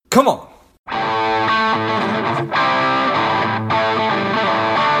Come on.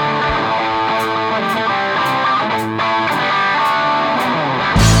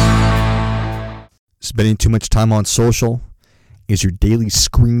 Spending too much time on social? Is your daily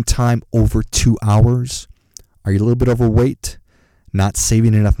screen time over 2 hours? Are you a little bit overweight? Not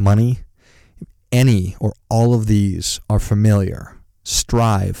saving enough money? If any or all of these are familiar,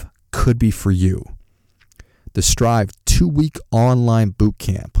 Strive could be for you. The Strive 2-week online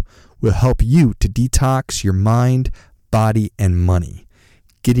bootcamp will help you to detox your mind, body, and money,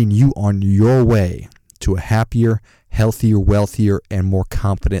 getting you on your way to a happier, healthier, wealthier, and more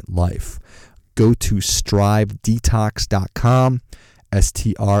confident life. Go to strivedetox.com,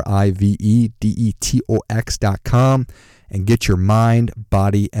 strivedetox.com, and get your mind,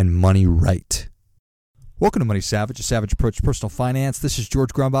 body, and money right. Welcome to Money Savage, a savage approach to personal finance. This is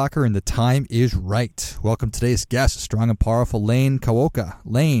George Grumbacher, and the time is right. Welcome to today's guest, strong and powerful Lane Kawoka.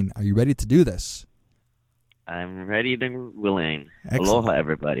 Lane, are you ready to do this? I'm ready to willing. Excellent. Aloha,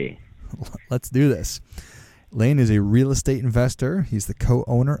 everybody. Let's do this. Lane is a real estate investor. He's the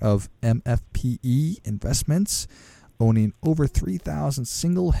co-owner of MFPE Investments, owning over 3,000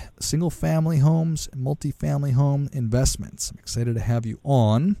 single-family homes and multifamily home investments. I'm excited to have you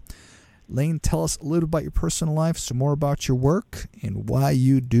on. Lane, tell us a little about your personal life, some more about your work, and why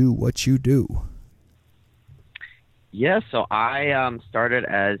you do what you do. Yeah, so I started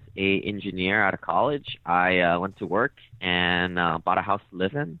as an engineer out of college. I went to work and bought a house to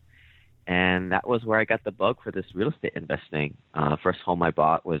live in. And that was where I got the bug for this real estate investing. First home I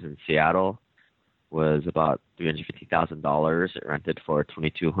bought was in Seattle, was about $350,000. It rented for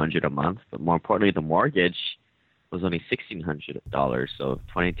 $2,200 a month. But more importantly, the mortgage was only $1,600. So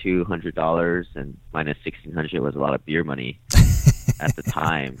 $2,200 and minus $1,600 was a lot of beer money at the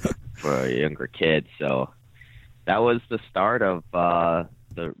time for a younger kid. So that was the start of the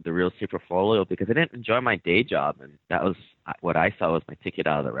real estate portfolio because I didn't enjoy my day job. And that was what I saw was my ticket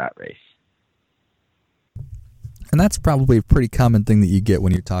out of the rat race. And that's probably a pretty common thing that you get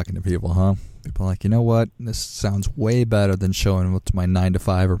when you're talking to people, huh? People are like, you know what? This sounds way better than showing up to my 9 to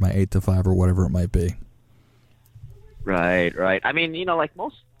 5 or my 8 to 5 or whatever it might be. Right. I mean, like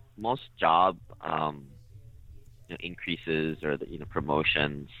most job increases or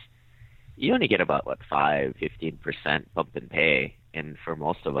promotions, you only get about 15% bump in pay, and for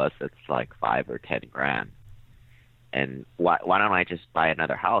most of us, it's like $5 or $10 grand. And why don't I just buy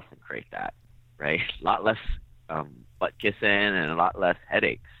another house and create that, right? A lot less butt kissing and a lot less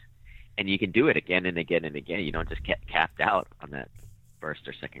headaches. And you can do it again and again and again. You don't just get capped out on that first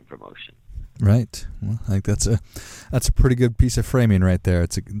or second promotion. Right. Well, I think that's a pretty good piece of framing right there.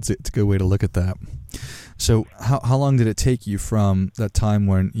 It's a good way to look at that. So how long did it take you from that time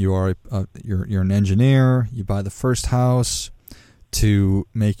when you are you're an engineer, you buy the first house, to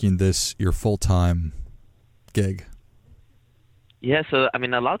making this your full-time gig? Yeah, so I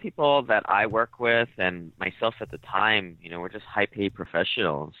mean, a lot of people that I work with and myself at the time, we're just high-paid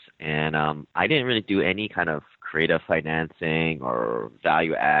professionals, and I didn't really do any kind of creative financing or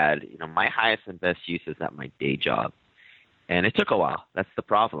value add. My highest and best use is at my day job, and it took a while. That's the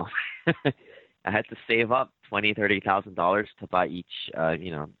problem. I had to save up $20,000-$30,000 to buy each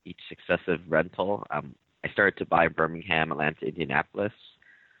successive rental. I started to buy Birmingham, Atlanta, Indianapolis.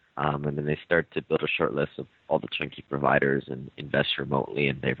 And then they start to build a short list of all the turnkey providers and invest remotely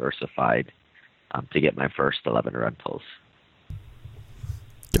and diversified to get my first 11 rentals.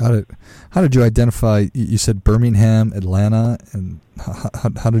 Got it. How did you identify, you said Birmingham, Atlanta, and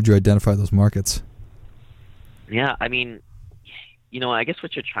how did you identify those markets? Yeah, I mean, I guess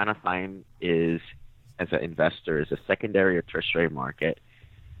what you're trying to find is, as an investor, is a secondary or tertiary market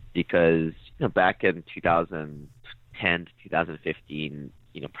because, back in 2010 to 2015,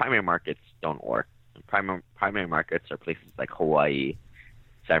 primary markets don't work. Primary markets are places like Hawaii,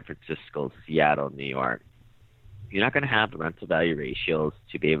 San Francisco, Seattle, New York. You're not going to have the rental value ratios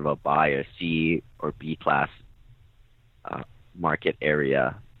to be able to buy a C or B class market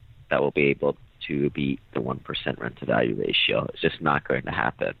area that will be able to beat the 1% rental value ratio. It's just not going to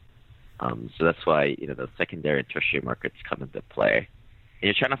happen. So that's why the secondary and tertiary markets come into play. And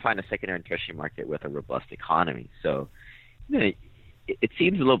you're trying to find a secondary and tertiary market with a robust economy. So it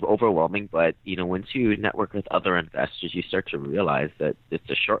seems a little overwhelming, but once you network with other investors, you start to realize that it's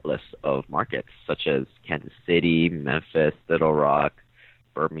a short list of markets such as Kansas City, Memphis, Little Rock,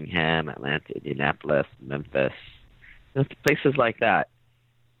 Birmingham, Atlanta, Indianapolis, Memphis, places like that.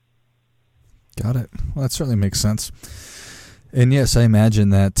 Got it. Well, that certainly makes sense. And yes, I imagine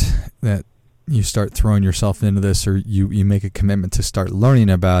that you start throwing yourself into this, or you make a commitment to start learning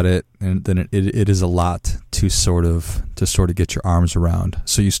about it, and then it is a lot to sort of get your arms around.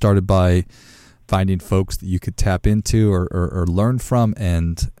 So you started by finding folks that you could tap into or learn from,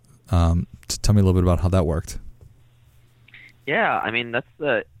 and to tell me a little bit about how that worked. Yeah, I mean this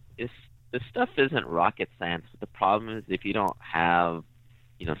stuff isn't rocket science, but the problem is if you don't have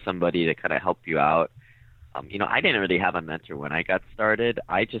somebody to kind of help you out. I didn't really have a mentor when I got started.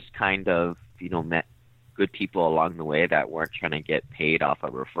 I just kind of, met good people along the way that weren't trying to get paid off a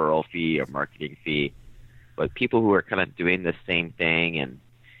referral fee or marketing fee, but people who were kind of doing the same thing. And,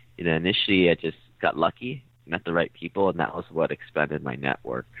 initially I just got lucky, met the right people, and that was what expanded my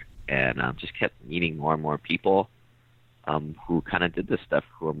network. And just kept meeting more and more people who kind of did this stuff,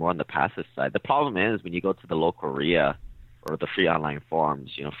 who are more on the passive side. The problem is when you go to the local RIA or the free online forums,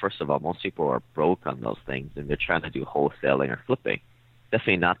 first of all, most people are broke on those things and they're trying to do wholesaling or flipping.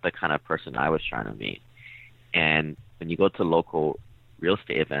 Definitely not the kind of person I was trying to meet. And when you go to local real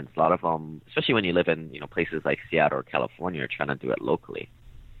estate events, a lot of them, especially when you live in, places like Seattle or California, are trying to do it locally.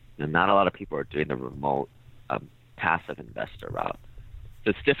 Not a lot of people are doing the remote passive investor route. So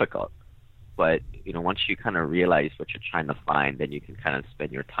it's difficult. But, once you kind of realize what you're trying to find, then you can kind of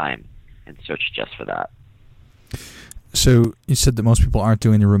spend your time and search just for that. So you said that most people aren't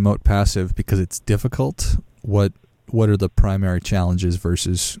doing the remote passive because it's difficult. What are the primary challenges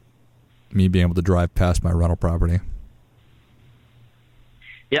versus me being able to drive past my rental property?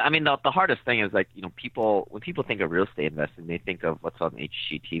 Yeah, I mean, the hardest thing is when people think of real estate investing, they think of what's on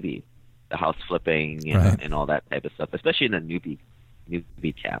HGTV, the house flipping, right, and all that type of stuff, especially in the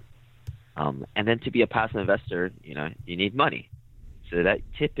newbie camp. And then to be a passive investor, you need money. So that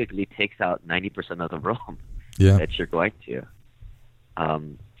typically takes out 90% of the room. Yeah. That you're going to.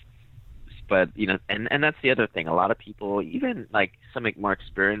 But, and that's the other thing. A lot of people, even like some more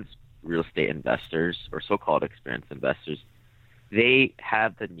experienced real estate investors or so-called experienced investors, they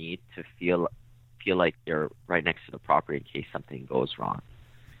have the need to feel like they're right next to the property in case something goes wrong.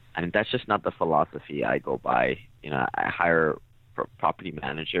 I mean, that's just not the philosophy I go by. I hire property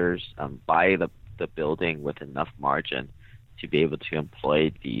managers, buy the building with enough margin to be able to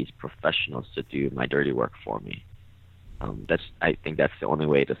employ these professionals to do my dirty work for me. I think that's the only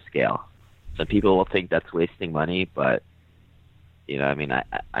way to scale. Some people will think that's wasting money, but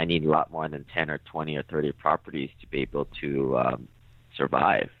I need a lot more than 10 or 20 or 30 properties to be able to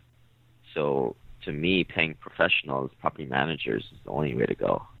survive. So to me, paying professionals, property managers, is the only way to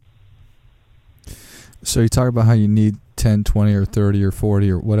go. So you talk about how you need 10, 20, or 30, or 40,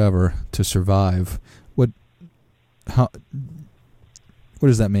 or whatever to survive. What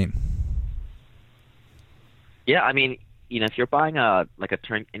does that mean? Yeah, I mean, if you're buying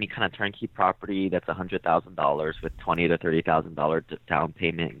any kind of turnkey property that's $100,000 with $20,000 to $30,000 down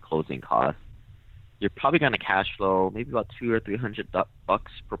payment and closing costs, you're probably going to cash flow maybe about $200 or $300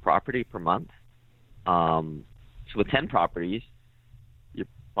 per property per month. So with 10 properties, you're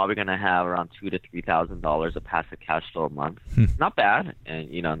probably going to have around $2,000 to $3,000 of passive cash flow a month. Not bad, and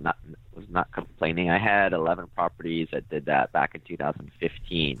was not complaining. I had 11 properties that did that back in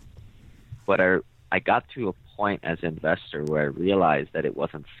 2015, but I got to a point as an investor where I realized that it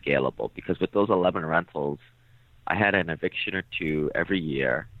wasn't scalable, because with those 11 rentals, I had an eviction or two every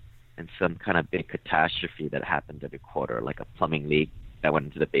year and some kind of big catastrophe that happened every quarter, like a plumbing leak that went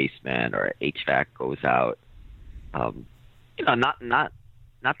into the basement or HVAC goes out.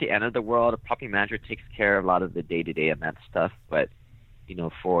 Not the end of the world. A property manager takes care of a lot of the day-to-day and that stuff, but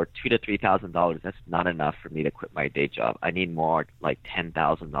for $2,000 to $3,000, that's not enough for me to quit my day job. I need more, like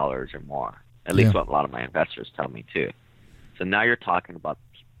 $10,000 or more. At least what a lot of my investors tell me too. So now you're talking about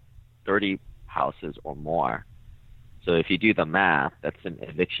 30 houses or more. So if you do the math, that's an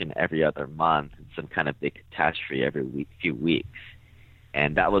eviction every other month and some kind of big catastrophe every few weeks.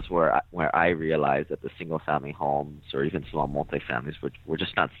 And that was where I realized that the single-family homes or even small multifamilies were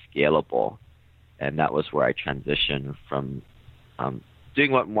just not scalable. And that was where I transitioned from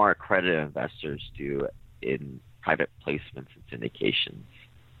doing what more accredited investors do in private placements and syndications.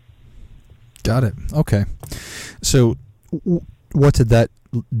 Got it. Okay. So what did that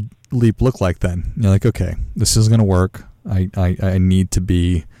leap look like then? You're like, okay, this is going to work. I need to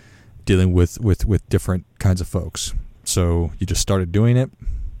be dealing with different kinds of folks. So you just started doing it.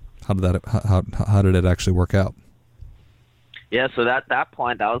 How did it actually work out? Yeah, so that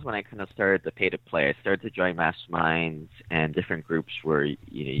point, that was when I kind of started to pay to play. I started to join masterminds and different groups where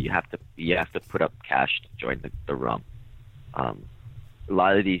you have to put up cash to join the room. A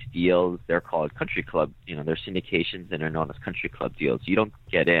lot of these deals, they're called country club. They're syndications and they're known as country club deals. You don't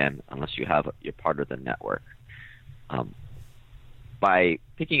get in unless you're part of the network. by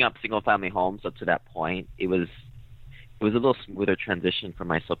picking up single family homes up to that point, it was a little smoother transition for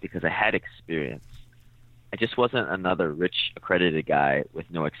myself because I had experience. I just wasn't another rich accredited guy with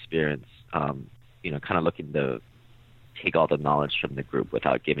no experience, kind of looking to take all the knowledge from the group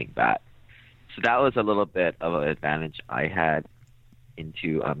without giving back. So that was a little bit of an advantage I had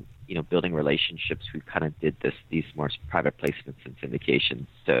into, building relationships. We kind of did these more private placements and syndications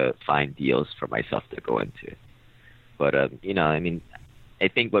to find deals for myself to go into. But, I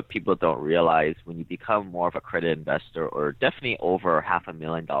think what people don't realize when you become more of a credit investor, or definitely over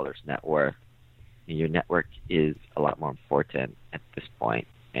 $500,000 net worth, your network is a lot more important at this point.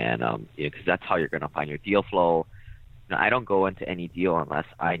 And, because that's how you're going to find your deal flow. I don't go into any deal unless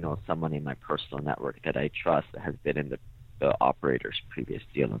I know someone in my personal network that I trust that has been in the operator's previous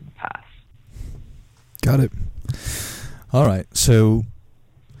deal in the past. Got it. All right. So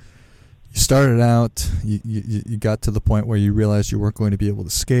you started out, you got to the point where you realized you weren't going to be able to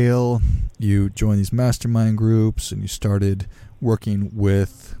scale. You joined these mastermind groups and you started working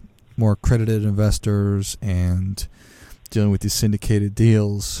with more accredited investors and dealing with these syndicated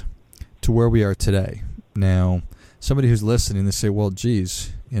deals to where we are today. Now, somebody who's listening, they say, well,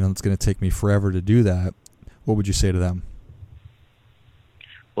 geez, it's going to take me forever to do that. What would you say to them?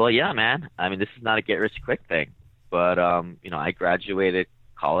 Well, yeah, man. This is not a get-rich-quick thing. But, I graduated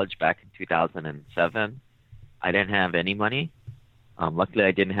college back in 2007. I didn't have any money. Luckily,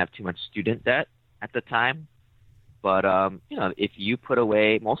 I didn't have too much student debt at the time. But, if you put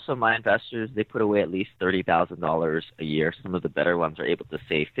away, most of my investors, they put away at least $30,000 a year. Some of the better ones are able to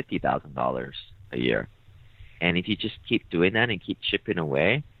save $50,000 a year. And if you just keep doing that and keep chipping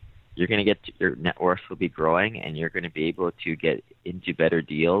away, you're going to get your net worth will be growing, and you're going to be able to get into better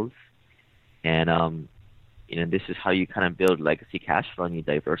deals. And, this is how you kind of build legacy cash flow, and you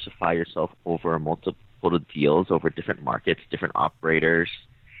diversify yourself over multiple deals, over different markets, different operators,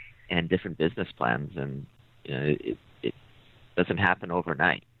 and different business plans. And, it doesn't happen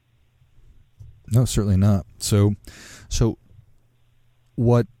overnight. No, certainly not. So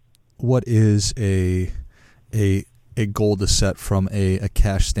what is a goal to set from a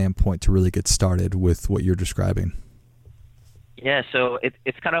cash standpoint to really get started with what you're describing? Yeah, so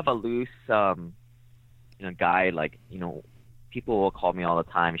it's kind of a loose, guide. Like, people will call me all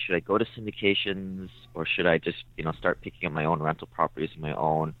the time. Should I go to syndications, or should I just, start picking up my own rental properties on my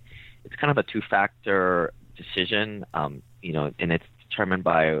own? It's kind of a two-factor decision, and it's determined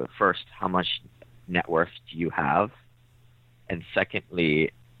by, first, how much net worth do you have, and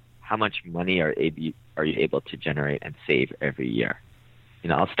secondly, how much money are you able to generate and save every year?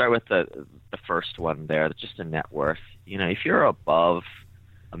 I'll start with the first one there, just the net worth. If you're above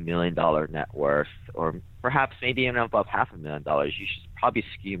 $1 million net worth, or perhaps maybe even above $500,000, you should probably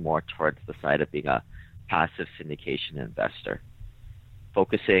skew more towards the side of being a passive syndication investor,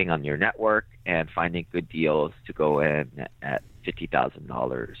 focusing on your network and finding good deals to go in at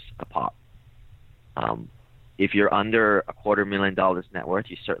 $50,000 a pop. If you're under $250,000 net worth,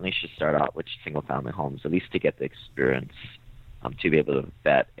 you certainly should start out with single-family homes, at least to get the experience to be able to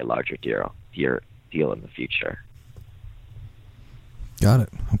vet a larger deal in the future. Got it.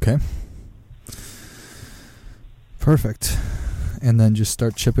 Okay. Perfect. And then just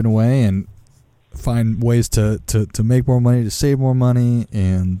start chipping away and find ways to make more money, to save more money,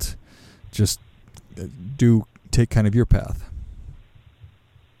 and just take kind of your path.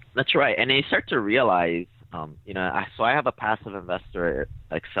 That's right. And you start to realize, so I have a passive investor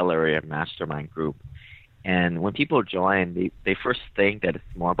accelerator mastermind group. And when people join, they first think that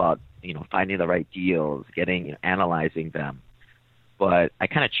it's more about, finding the right deals, analyzing them. But I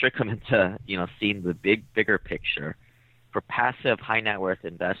kind of trick them into, seeing the bigger picture. For passive high net worth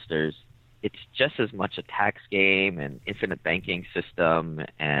investors, it's just as much a tax game and infinite banking system,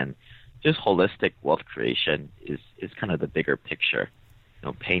 and just holistic wealth creation is kind of the bigger picture.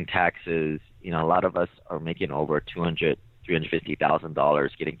 Paying taxes. A lot of us are making over $200,000,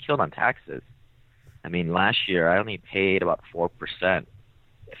 $350,000 getting killed on taxes. Last year I only paid about 4%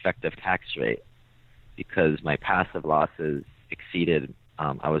 effective tax rate because my passive losses exceeded.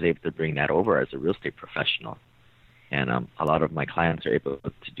 I was able to bring that over as a real estate professional, and a lot of my clients are able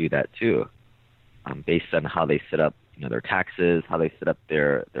to do that too, based on how they set up, their taxes, how they set up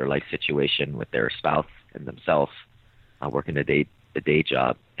their life situation with their spouse and themselves, working the day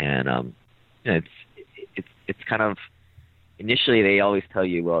job. And it's kind of, initially they always tell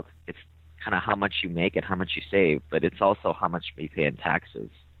you, well, it's kind of how much you make and how much you save, but it's also how much you pay in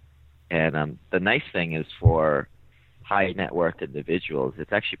taxes. And the nice thing is, for high net worth individuals,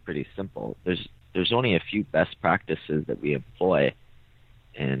 it's actually pretty simple. There's only a few best practices that we employ,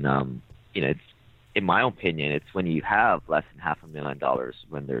 and in my opinion, it's when you have less than $500,000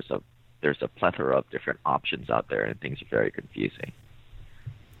 when there's a plethora of different options out there and things are very confusing.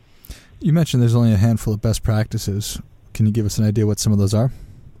 You mentioned there's only a handful of best practices. Can you give us an idea what some of those are?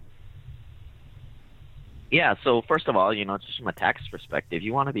 Yeah, so first of all, just from a tax perspective,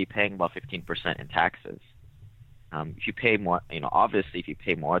 you want to be paying about 15% in taxes. If you pay more, obviously if you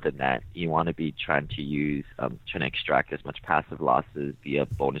pay more than that, you want to be trying to extract as much passive losses via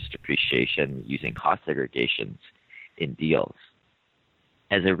bonus depreciation using cost segregations in deals.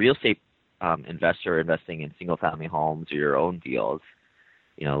 As a real estate investor investing in single family homes or your own deals,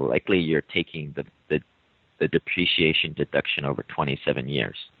 likely you're taking the depreciation deduction over 27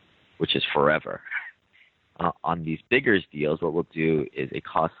 years, which is forever. On these bigger deals, what we'll do is a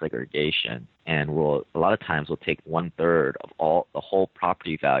cost segregation, and a lot of times we'll take 1/3 of the whole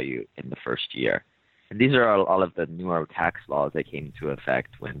property value in the first year. And these are all of the newer tax laws that came into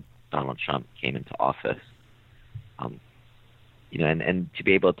effect when Donald Trump came into office. And to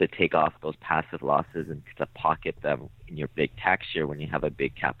be able to take off those passive losses and to pocket them in your big tax year when you have a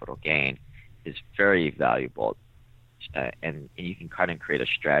big capital gain is very valuable. And you can kind of create a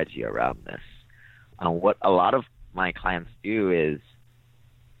strategy around this. What a lot of my clients do is,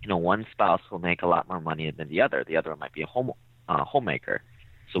 one spouse will make a lot more money than the other. The other one might be a homemaker.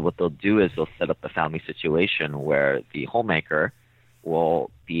 So what they'll do is they'll set up the family situation where the homemaker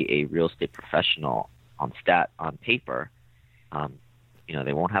will be a real estate professional on paper.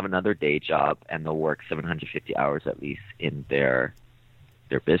 They won't have another day job, and they'll work 750 hours at least in their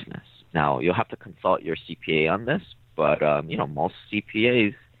business. Now, you'll have to consult your CPA on this, but most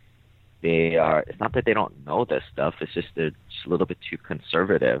CPAs, it's not that they don't know this stuff, it's just they're just a little bit too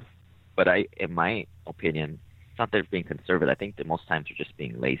conservative. But in my opinion, it's not that they're being conservative. I think that most times they're just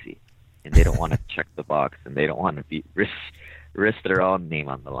being lazy, and they don't want to check the box, and they don't want to risk their own name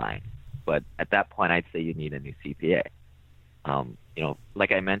on the line. But at that point, I'd say you need a new CPA.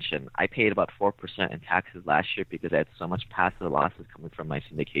 Like I mentioned, I paid about 4% in taxes last year because I had so much passive losses coming from my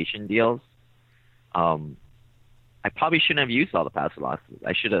syndication deals. I probably shouldn't have used all the passive losses.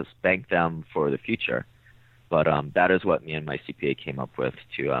 I should have banked them for the future. But that is what me and my CPA came up with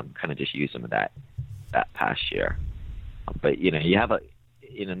to kind of just use them that past year. But you have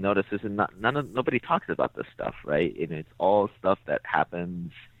notice this is nobody talks about this stuff, right? And it's all stuff that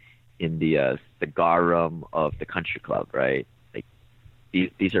happens in the garum of the country club, right? Like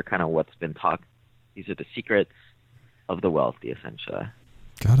these are kind of what's been talked. These are the secrets of the wealthy, essentially.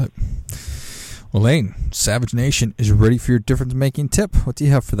 Got it. Well, Lane, Savage Nation is ready for your difference-making tip. What do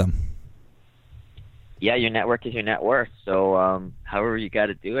you have for them? Yeah, your network is your net worth. So however you got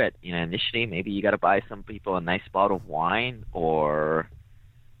to do it. Initially, maybe you got to buy some people a nice bottle of wine or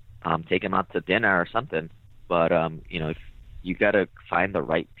take them out to dinner or something. But, if you got to find the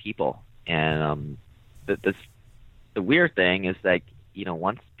right people. And the weird thing is that,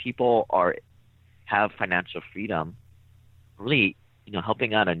 once people have financial freedom, really,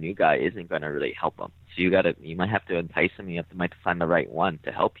 helping out a new guy isn't going to really help them. So you might have to entice them. You might find the right one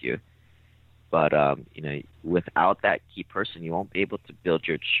to help you. But, without that key person, you won't be able to build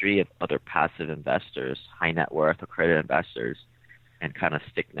your tree of other passive investors, high net worth or credit investors, and kind of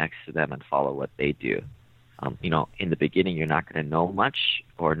stick next to them and follow what they do. In the beginning, you're not going to know much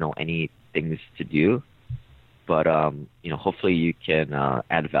or know any things to do. But, hopefully you can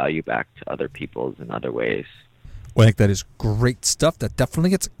add value back to other people's in other ways. Well, I think that is great stuff. That definitely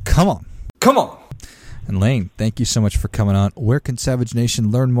gets... Come on. And Lane, thank you so much for coming on. Where can Savage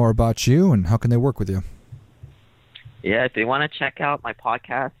Nation learn more about you, and how can they work with you? Yeah, if they want to check out my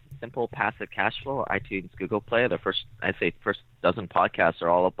podcast, Simple Passive Cash Flow, iTunes, Google Play, the first dozen podcasts are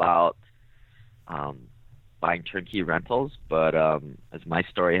all about buying turnkey rentals. But as my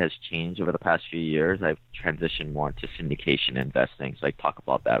story has changed over the past few years, I've transitioned more into syndication investing. So I talk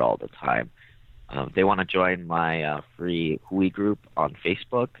about that all the time. If they want to join my free Hui group on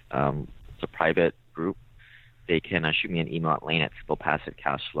Facebook, it's a private group. They can shoot me an email at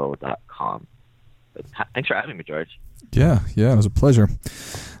lane@simplepassivecashflow.com. But thanks for having me, George. Yeah, it was a pleasure.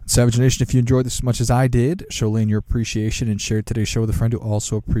 Savage Nation, if you enjoyed this as much as I did, show Lane your appreciation and share today's show with a friend who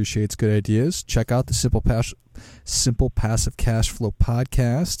also appreciates good ideas. Check out the Simple Passive Cash Flow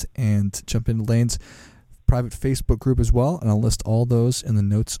podcast and jump into Lane's private Facebook group as well, and I'll list all those in the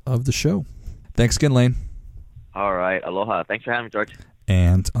notes of the show. Thanks again, Lane. All right. Aloha. Thanks for having me, George.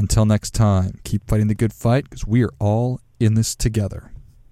 And until next time, keep fighting the good fight because we are all in this together.